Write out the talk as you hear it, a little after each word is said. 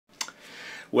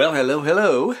Well,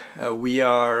 hello. We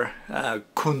are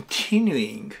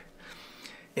continuing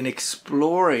in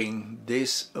exploring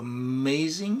this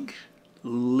amazing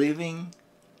living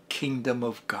kingdom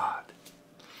of God.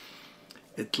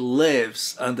 It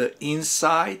lives on the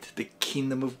inside. The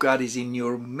kingdom of God is in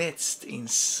your midst,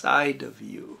 inside of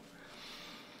you.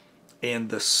 And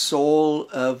the soul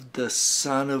of the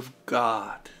Son of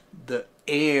God, the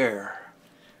heir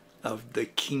of the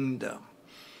kingdom,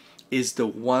 is the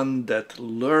one that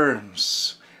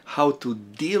learns how to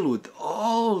deal with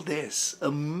all this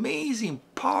amazing,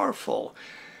 powerful,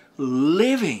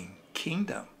 living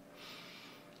kingdom.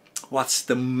 What's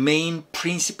the main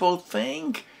principal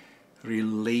thing?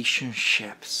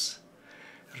 Relationships.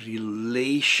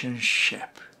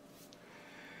 Relationship.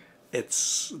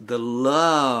 It's the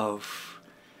love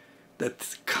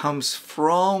that comes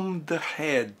from the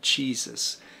head,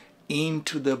 Jesus,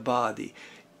 into the body,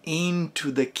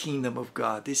 into the kingdom of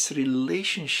God. This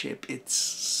relationship, it's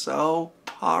so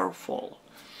powerful.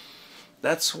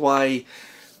 That's why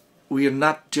we are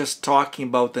not just talking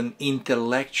about an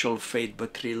intellectual faith,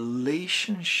 but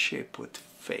relationship with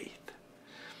faith.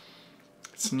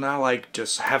 It's not like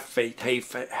just have faith,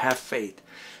 have faith.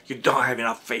 You don't have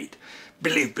enough faith.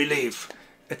 Believe.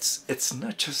 It's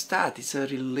not just that. It's a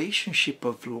relationship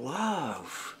of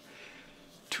love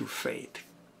to faith,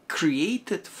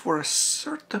 created for a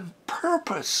certain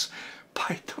purpose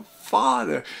by the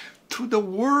Father through the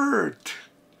Word.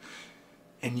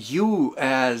 And you,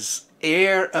 as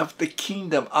heir of the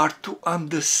kingdom, are to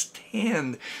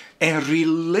understand and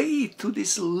relate to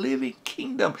this living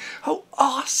kingdom. How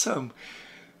awesome!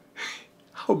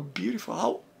 How beautiful!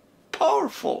 How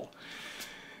powerful!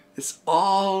 It's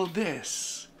all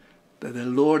this that the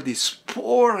Lord is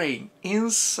pouring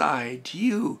inside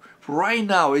you right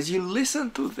now as you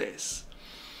listen to this.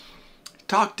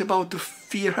 Talked about the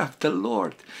fear of the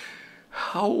Lord.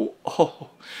 How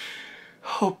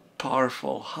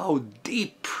powerful, how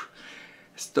deep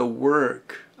is the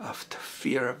work of the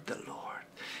fear of the Lord.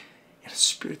 And a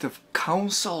spirit of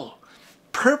counsel,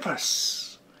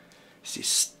 purpose is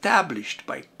established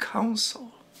by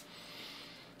counsel.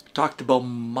 Talked about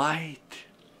might.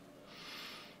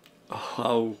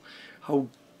 Oh, how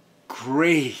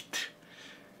great.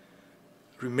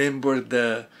 Remember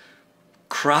the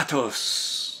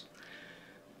Kratos,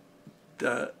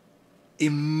 the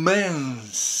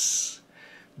immense,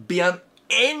 beyond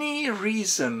any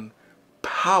reason,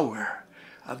 power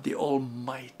of the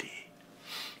Almighty,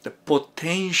 the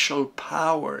potential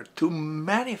power to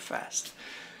manifest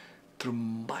through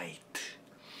might.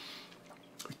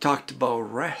 We talked about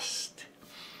rest.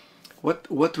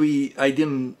 I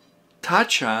didn't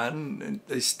touch on,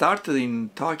 I started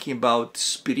in talking about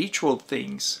spiritual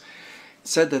things.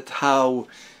 Said that how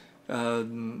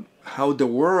the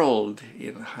world,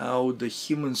 how the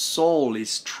human soul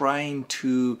is trying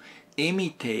to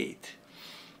imitate,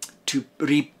 to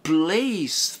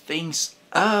replace things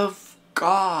of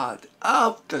God,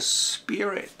 of the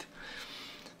Spirit.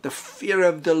 The fear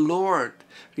of the Lord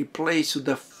replaced with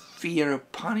the fear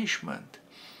of punishment,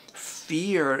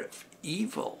 fear of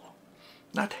evil.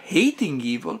 Not hating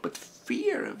evil, but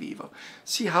fear of evil.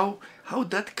 See how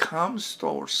that comes to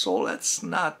our soul. That's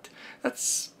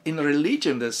in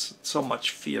religion there's so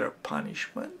much fear of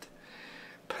punishment,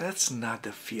 but that's not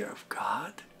the fear of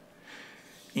God.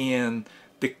 And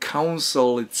the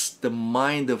counsel, it's the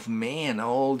mind of man,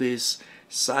 all this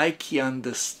psyche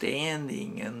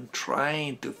understanding and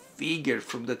trying to figure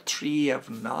from the tree of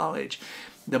knowledge.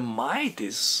 The might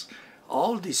is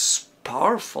all these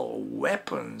powerful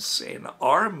weapons and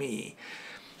army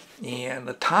and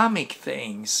atomic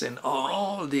things and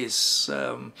all this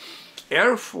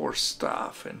Air Force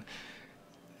stuff, and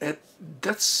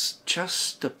that's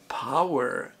just the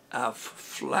power of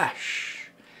flesh.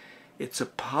 It's a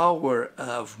power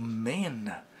of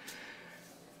men.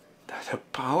 The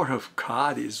power of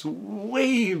God is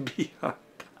way beyond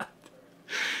that.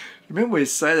 Remember it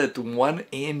said that one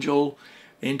angel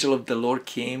of the Lord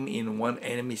came in one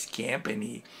enemy's camp,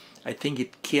 and I think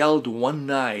it killed one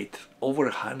night over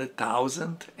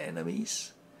 100,000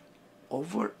 enemies.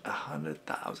 Over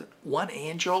 100,000. One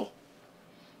angel.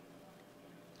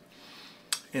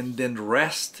 And then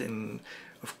rest, and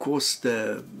of course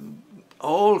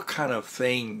all kind of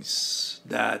things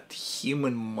that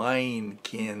human mind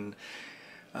can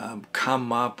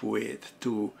come up with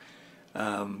to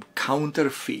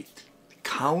counterfeit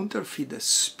the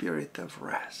spirit of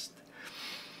rest.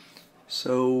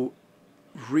 So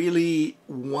really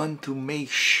want to make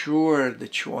sure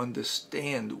that you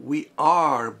understand we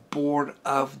are born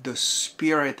of the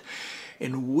Spirit,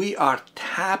 and we are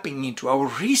tapping into our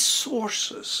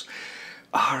resources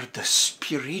are the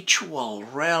spiritual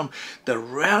realm, the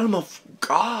realm of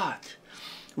God,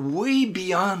 way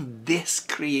beyond this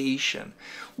creation,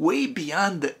 way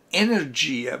beyond the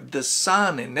energy of the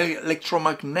sun and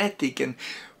electromagnetic, and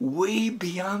way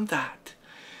beyond that.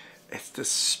 It's the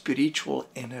spiritual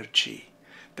energy,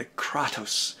 the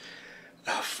Kratos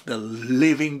of the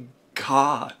living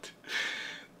God,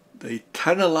 the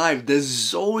eternal life, the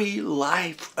Zoe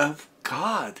life of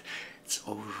God. It's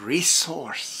a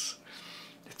resource.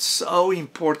 It's so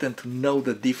important to know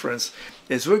the difference,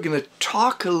 as we're going to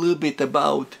talk a little bit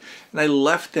about, and I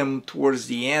left them towards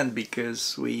the end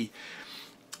because we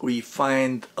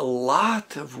find a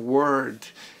lot of word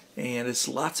and it's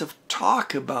lots of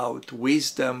talk about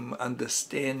wisdom,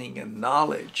 understanding, and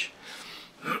knowledge.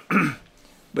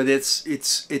 But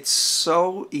it's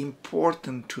so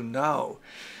important to know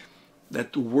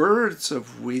that words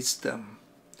of wisdom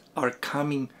are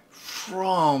coming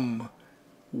from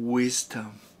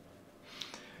wisdom.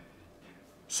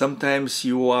 Sometimes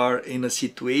you are in a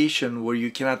situation where you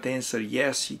cannot answer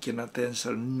yes, you cannot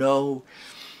answer no,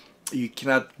 you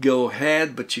cannot go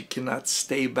ahead, but you cannot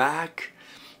stay back.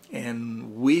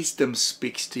 And wisdom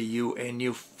speaks to you, and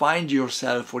you find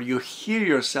yourself, or you hear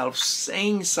yourself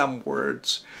saying some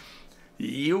words.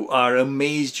 You are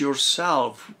amazed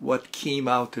yourself what came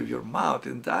out of your mouth,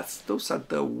 and those are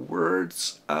the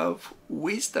words of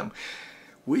wisdom.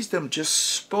 Wisdom just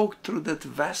spoke through that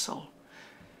vessel,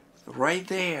 right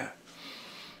there.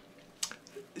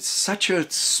 It's such a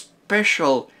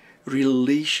special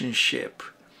relationship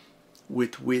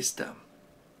with wisdom.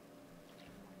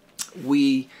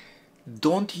 We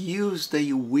don't use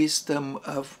the wisdom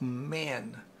of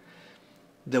men,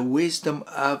 the wisdom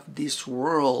of this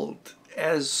world,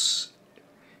 as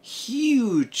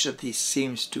huge as it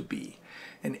seems to be,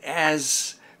 and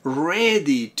as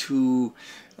ready to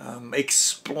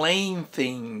explain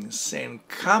things and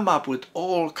come up with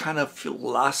all kind of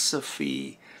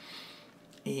philosophy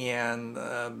and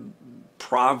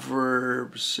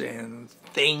proverbs and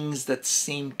things that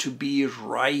seem to be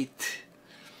right.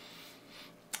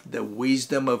 The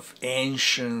wisdom of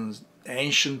ancient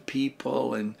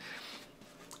people, and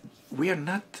we are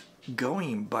not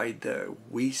going by the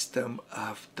wisdom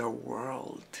of the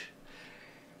world,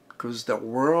 because the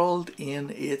world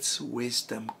in its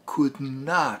wisdom could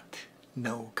not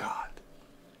know God.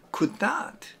 Could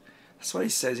not. That's what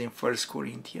it says in 1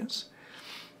 Corinthians.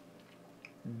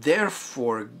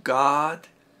 Therefore God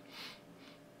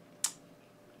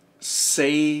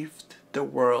saved the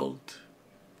world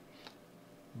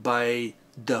by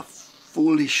the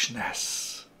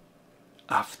foolishness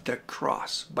of the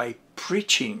cross, by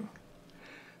preaching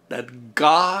that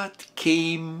God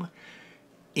came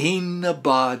in the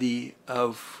body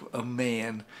of a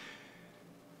man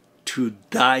to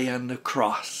die on the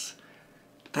cross.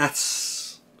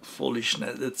 That's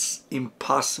foolishness. It's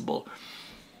impossible.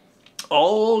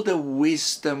 All the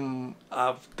wisdom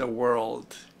of the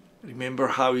world. Remember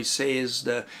how he says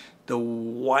the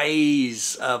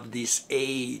wise of this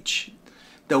age,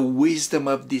 the wisdom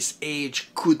of this age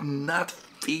could not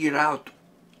figure out,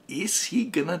 is he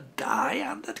gonna die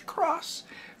on that cross?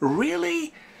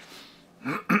 Really?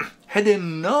 Had they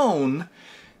known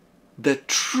the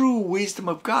true wisdom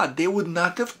of God, they would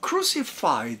not have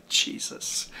crucified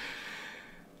Jesus.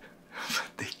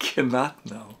 But they cannot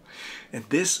know. And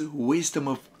this wisdom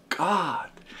of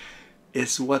God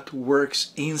is what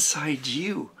works inside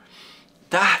you.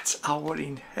 That's our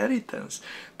inheritance,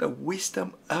 the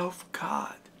wisdom of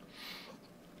God.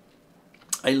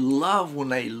 I love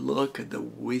when I look at the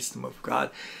wisdom of God,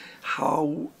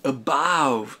 how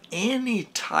above any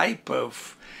type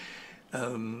of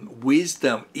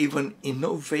wisdom, even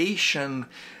innovation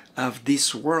of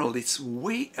this world, it's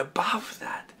way above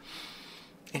that.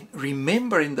 And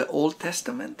remember, in the Old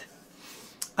Testament,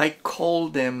 I call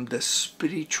them the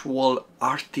spiritual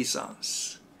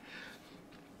artisans.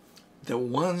 The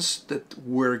ones that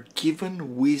were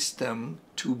given wisdom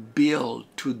to build,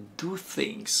 to do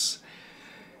things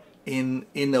in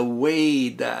a way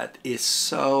that is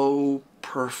so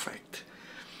perfect.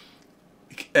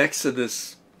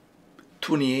 Exodus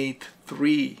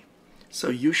 28:3. So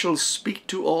you shall speak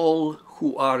to all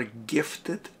who are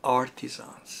gifted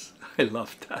artisans. I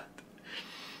love that.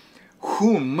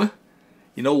 Whom,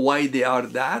 you know why they are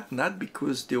that? Not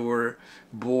because they were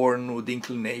born with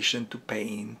inclination to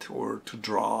paint or to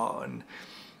draw. And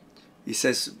he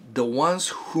says, the ones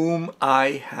whom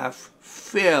I have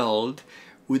filled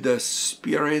with the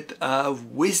spirit of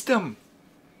wisdom.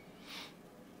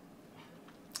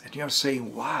 And you're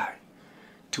saying, why?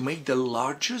 To make the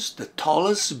largest, the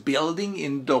tallest building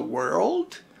in the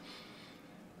world?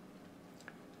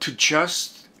 To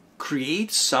just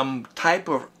create some type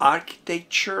of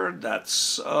architecture that's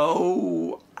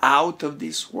so out of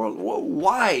this world.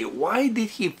 Why? Why did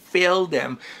he fill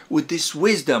them with this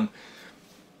wisdom?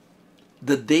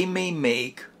 That they may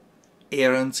make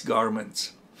Aaron's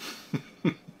garments.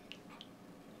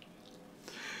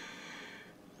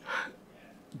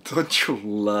 Don't you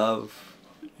love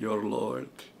your Lord?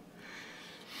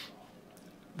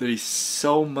 There is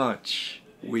so much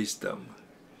wisdom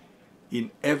in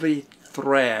every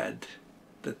thread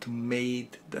that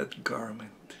made that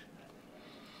garment.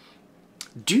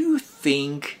 Do you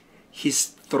think he's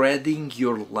threading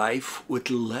your life with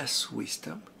less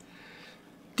wisdom?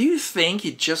 Do you think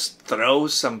he just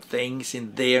throws some things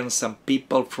in there and some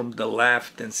people from the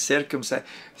left and circumstance?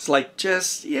 It's like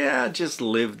just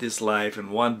live this life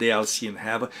and one day I'll see you in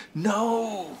heaven.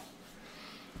 No!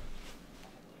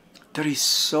 There is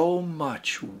so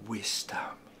much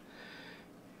wisdom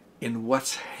in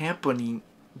what's happening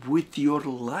with your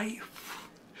life.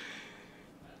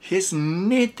 He's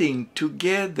knitting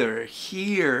together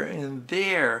here and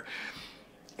there.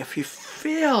 If he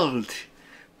filled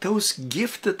those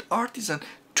gifted artisans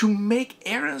to make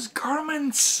Aaron's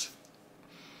garments,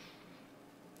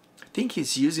 I think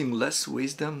he's using less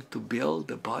wisdom to build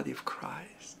the body of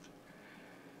Christ,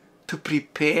 to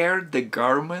prepare the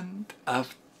garment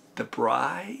of the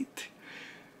bride,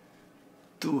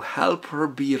 to help her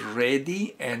be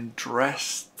ready and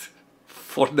dressed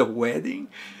for the wedding.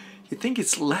 You think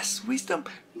it's less wisdom?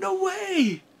 No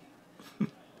way!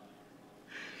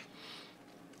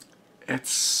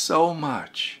 It's so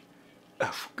much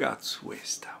of God's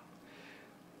wisdom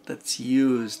that's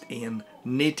used in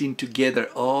knitting together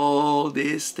all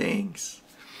these things.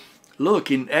 Look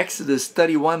in Exodus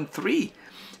 31:3,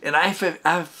 and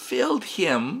I've filled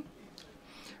him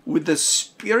with the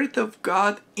Spirit of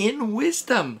God in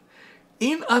wisdom,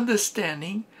 in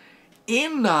understanding,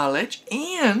 in knowledge,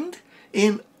 and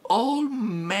in all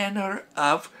manner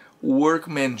of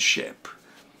workmanship.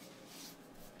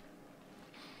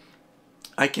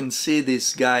 I can see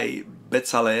this guy,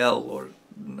 Bezalel, or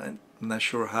I'm not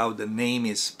sure how the name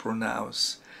is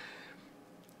pronounced,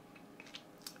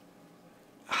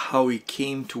 how he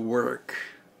came to work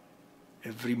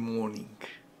every morning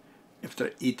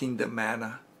after eating the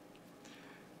manna,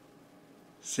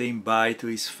 saying bye to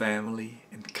his family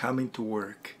and coming to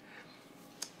work.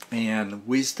 And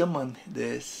wisdom on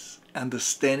this,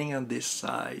 understanding on this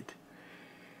side,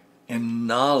 and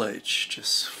knowledge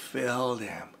just filled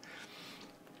him.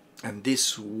 And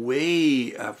this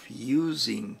way of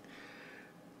using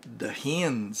the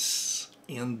hands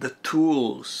and the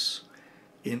tools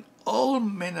in all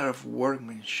manner of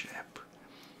workmanship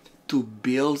to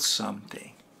build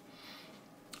something.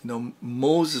 You know,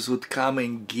 Moses would come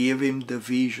and give him the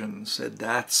vision, said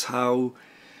that's how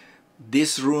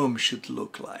this room should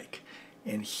look like.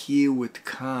 And he would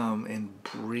come and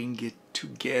bring it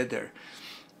together.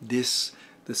 The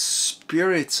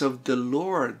spirits of the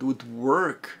Lord would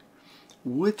work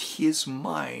with his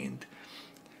mind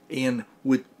and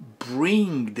would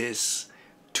bring this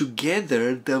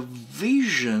together, the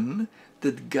vision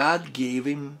that God gave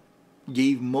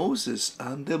Moses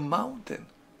on the mountain.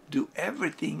 Do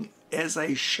everything as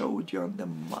I showed you on the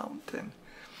mountain.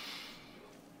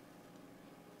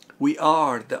 We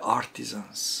are the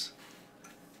artisans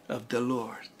of the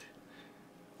Lord.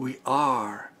 We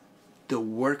are the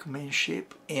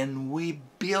workmanship, and we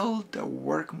build the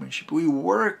workmanship. We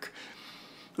work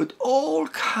with all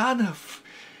kind of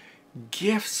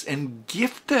gifts and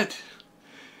gifted.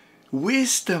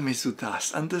 Wisdom is with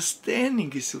us,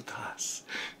 understanding is with us,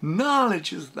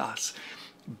 knowledge is with us,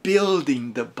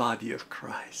 building the body of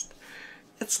Christ.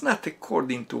 It's not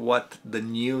according to what the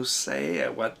news say,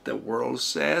 what the world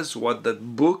says, what the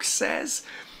book says.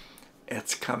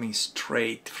 It's coming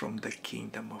straight from the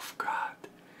kingdom of God.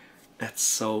 That's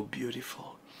so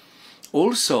beautiful.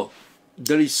 Also,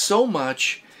 there is so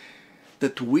much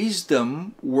that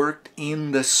wisdom worked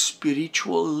in the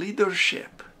spiritual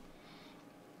leadership.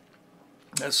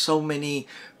 There's so many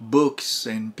books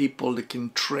and people that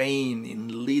can train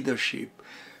in leadership.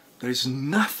 There is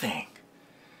nothing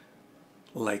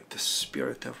like the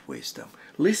spirit of wisdom.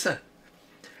 Listen,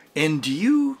 and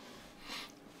you,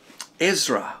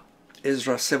 Ezra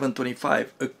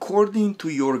 7:25, according to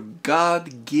your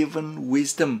God-given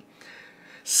wisdom,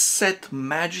 set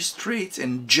magistrates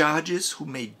and judges who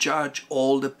may judge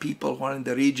all the people who are in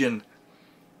the region,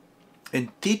 and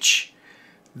teach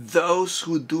those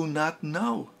who do not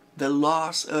know the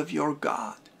laws of your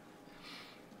God,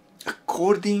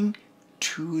 according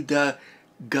to the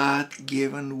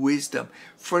God-given wisdom.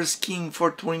 1 Kings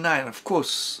 4:29, of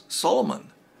course,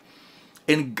 Solomon.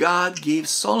 And God gave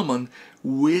Solomon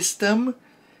wisdom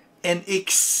and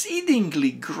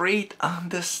exceedingly great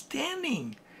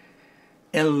understanding,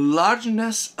 and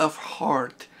largeness of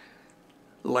heart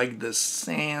like the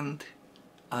sand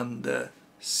on the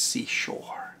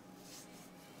seashore.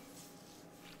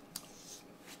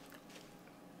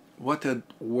 What a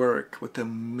work, what a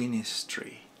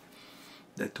ministry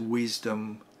that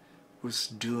wisdom was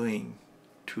doing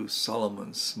to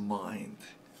Solomon's mind,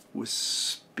 was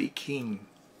speaking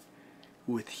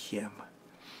with him.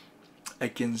 I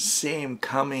can see him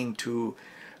coming to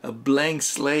a blank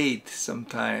slate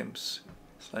sometimes.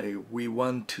 It's like, we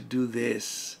want to do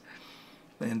this,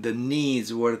 and the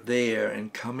needs were there,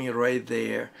 and coming right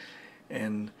there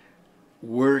and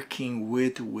working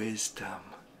with wisdom.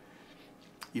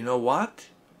 You know what?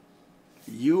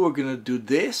 You are going to do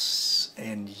this,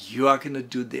 and you are going to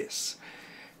do this.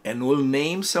 And we'll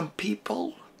name some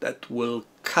people that will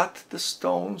cut the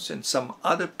stones, and some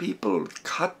other people will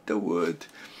cut the wood.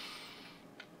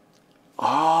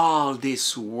 All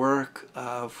this work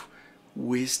of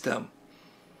wisdom.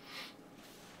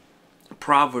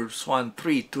 Proverbs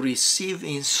 1:3, to receive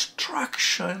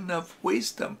instruction of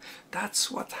wisdom.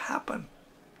 That's what happened.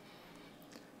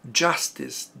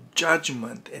 Justice,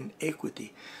 judgment, and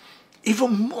equity.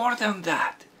 Even more than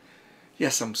that.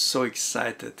 Yes, I'm so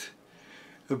excited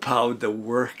about the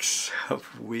works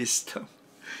of wisdom.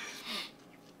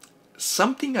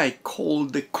 Something I call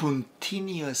the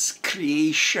continuous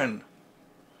creation.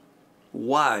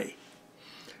 Why?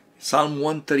 Psalm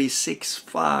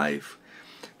 136:5.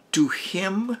 To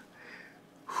him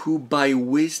who by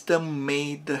wisdom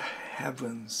made the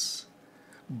heavens,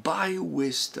 by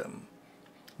wisdom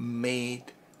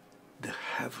made the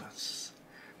heavens.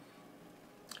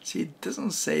 See, it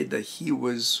doesn't say that he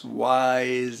was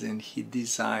wise and he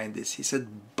designed this. He said,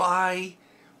 by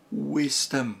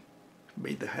wisdom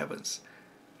made the heavens.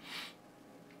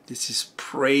 This is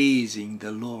praising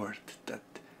the Lord, that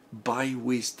by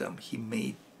wisdom he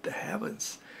made the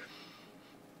heavens.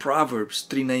 Proverbs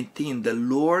 3:19, the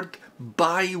Lord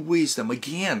by wisdom,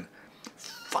 again,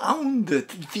 founded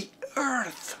the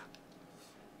earth.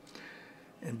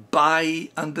 And by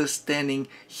understanding,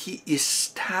 he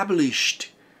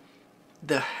established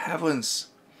the heavens.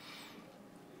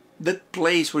 That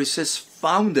place where it says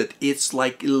founded, it's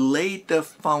like laid the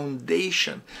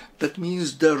foundation. That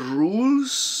means the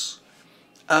rules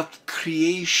of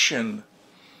creation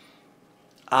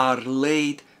are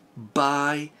laid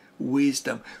by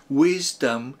wisdom.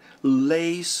 Wisdom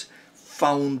lays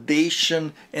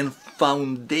foundation and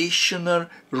foundational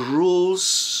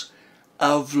rules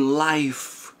of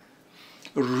life.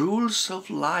 Rules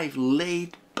of life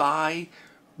laid by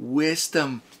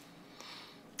wisdom.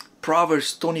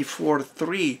 Proverbs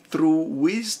 24:3, through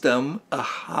wisdom a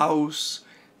house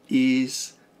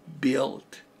is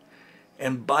built,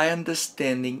 and by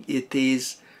understanding it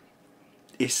is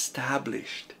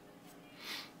established.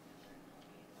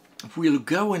 We'll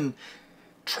go and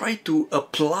try to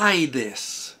apply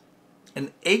this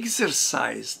and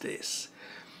exercise this,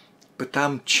 but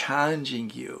I'm challenging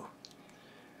you,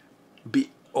 be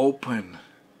open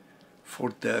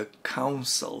for the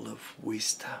counsel of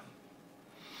wisdom.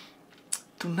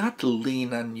 Do not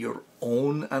lean on your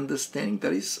own understanding.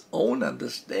 There is own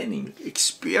understanding,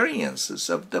 experiences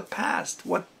of the past,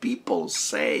 what people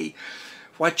say,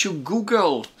 what you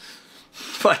Google,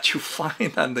 what you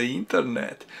find on the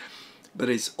internet. But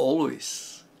it's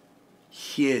always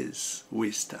his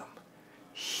wisdom,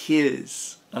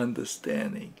 his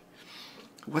understanding.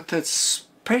 What a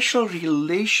special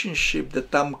relationship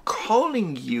that I'm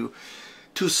calling you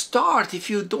to start if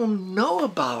you don't know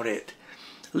about it.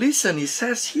 Listen, it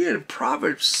says here in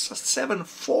Proverbs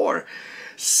 7:4,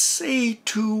 say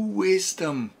to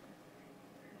wisdom.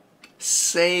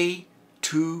 Say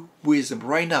to wisdom.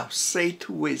 Right now, say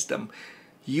to wisdom,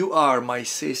 you are my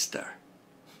sister.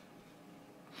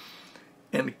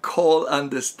 And call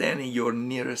understanding your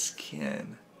nearest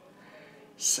kin.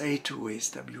 Say to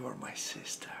wisdom, you are my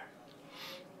sister.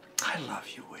 I love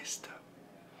you, wisdom.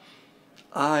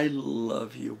 I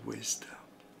love you, wisdom.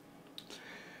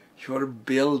 You're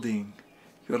building,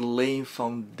 you're laying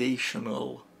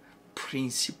foundational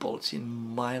principles in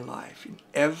my life, in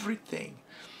everything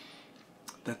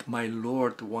that my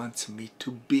Lord wants me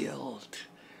to build.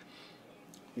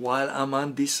 While I'm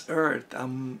on this earth,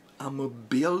 I'm a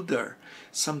builder,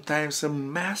 sometimes a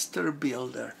master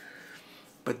builder.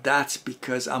 But that's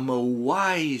because I'm a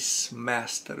wise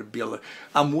master builder.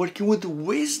 I'm working with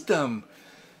wisdom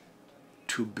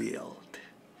to build.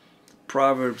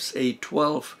 Proverbs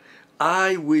 8:12,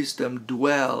 I, wisdom,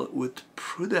 dwell with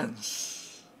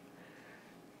prudence.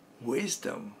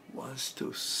 Wisdom wants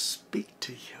to speak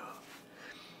to you.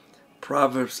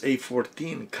 Proverbs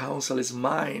 8:14, counsel is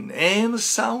mine, and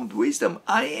sound wisdom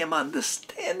I am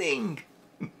understanding.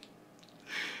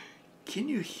 Can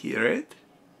you hear it?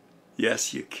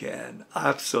 Yes, you can.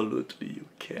 Absolutely, you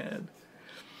can.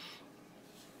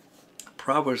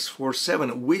 Proverbs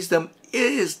 4:7, wisdom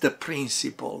is the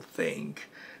principal thing.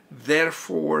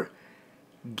 Therefore,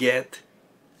 get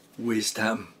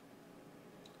wisdom.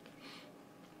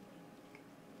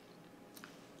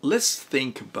 Let's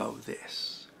think about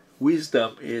this.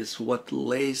 Wisdom is what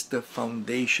lays the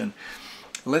foundation.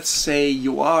 Let's say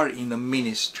you are in a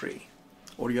ministry,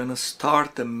 or you're going to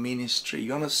start a ministry,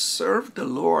 you're going to serve the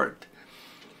Lord.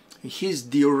 He's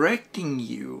directing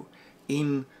you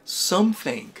in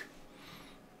something.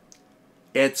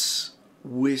 It's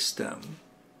wisdom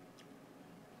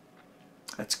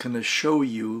that's going to show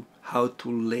you how to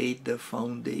lay the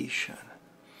foundation.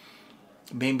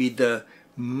 Maybe the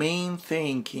main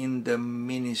thing in the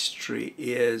ministry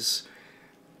is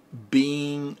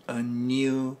being a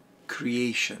new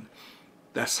creation.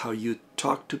 That's how you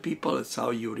talk to people, that's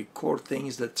how you record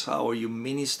things, that's how you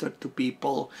minister to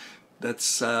people,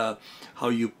 that's how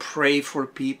you pray for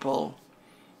people.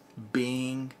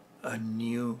 Being a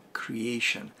new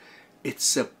creation.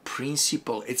 It's a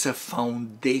principle, it's a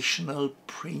foundational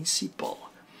principle.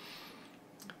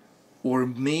 Or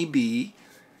maybe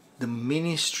the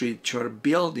ministry that you're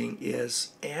building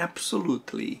is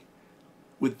absolutely,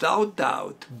 without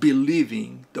doubt,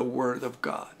 believing the Word of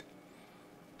God.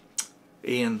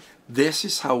 And this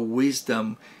is how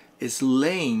wisdom is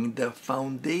laying the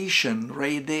foundation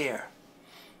right there.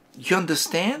 You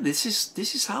understand? This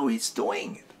is how it's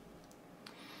doing it.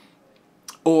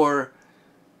 Or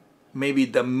maybe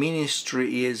the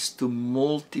ministry is to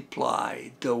multiply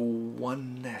the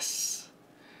oneness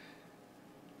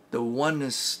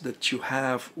that you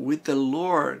have with the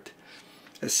Lord.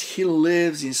 As He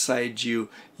lives inside you,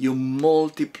 you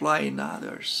multiply in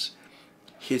others.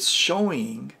 He's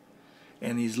showing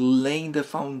and He's laying the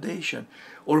foundation.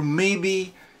 Or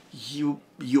maybe you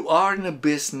are in a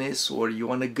business, or you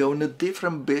want to go in a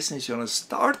different business, you want to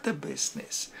start a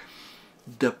business.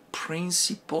 The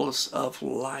principles of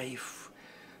life,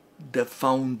 the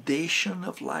foundation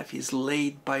of life is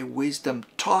laid by wisdom,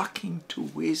 talking to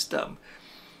wisdom.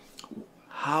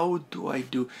 How do I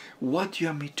do? What do you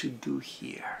want me to do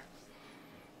here?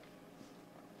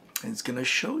 And it's going to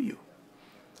show you.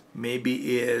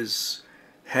 Maybe is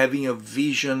having a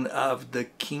vision of the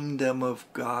kingdom of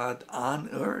God on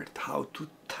earth, how to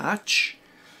touch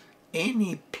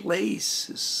any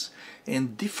places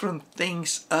and different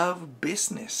things of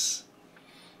business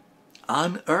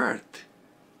on earth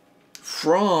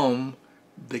from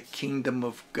the kingdom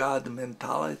of God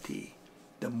mentality,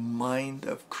 the mind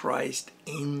of Christ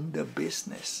in the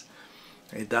business.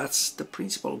 And that's the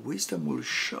principle. Wisdom will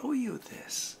show you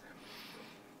this.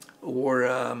 Or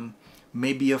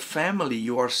maybe a family,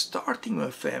 you are starting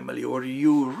a family, or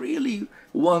you really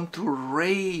want to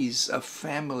raise a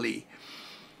family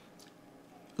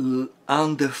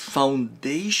on the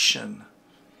foundation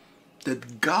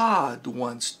that God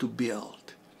wants to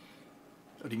build.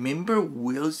 Remember,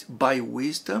 by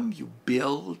wisdom you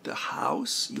build a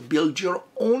house, you build your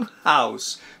own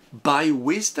house by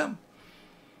wisdom.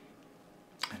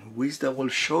 And wisdom will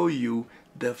show you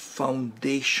the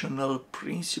foundational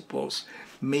principles.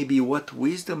 Maybe what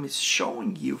wisdom is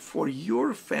showing you for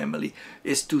your family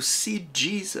is to see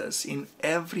Jesus in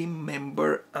every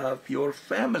member of your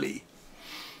family.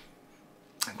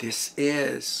 This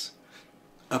is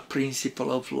a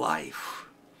principle of life.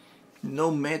 No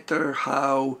matter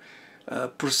how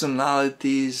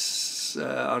personalities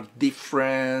are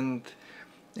different,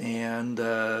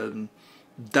 and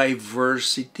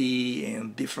diversity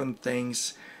and different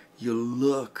things, you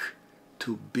look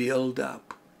to build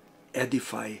up,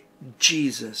 edify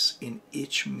Jesus in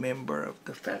each member of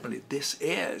the family. This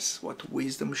is what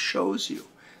wisdom shows you.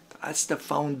 That's the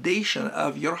foundation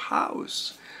of your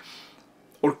house.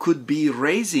 Or could be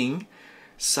raising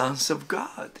sons of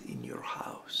God in your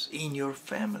house, in your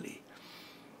family.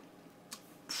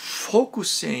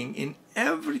 Focusing in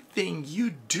everything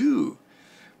you do,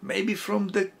 maybe from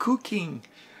the cooking,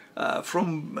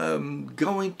 from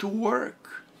going to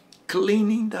work,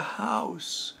 cleaning the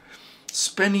house,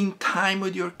 spending time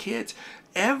with your kids,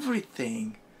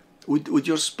 everything, with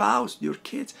your spouse, your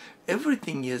kids,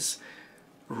 everything is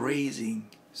raising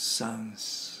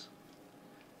sons.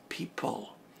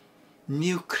 People,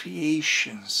 new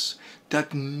creations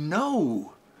that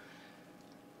know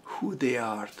who they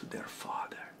are to their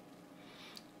Father.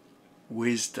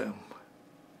 Wisdom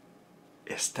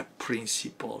is the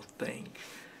principal thing.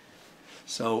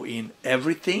 So in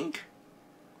everything,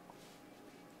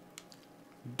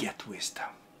 get wisdom.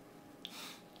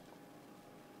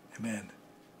 Amen.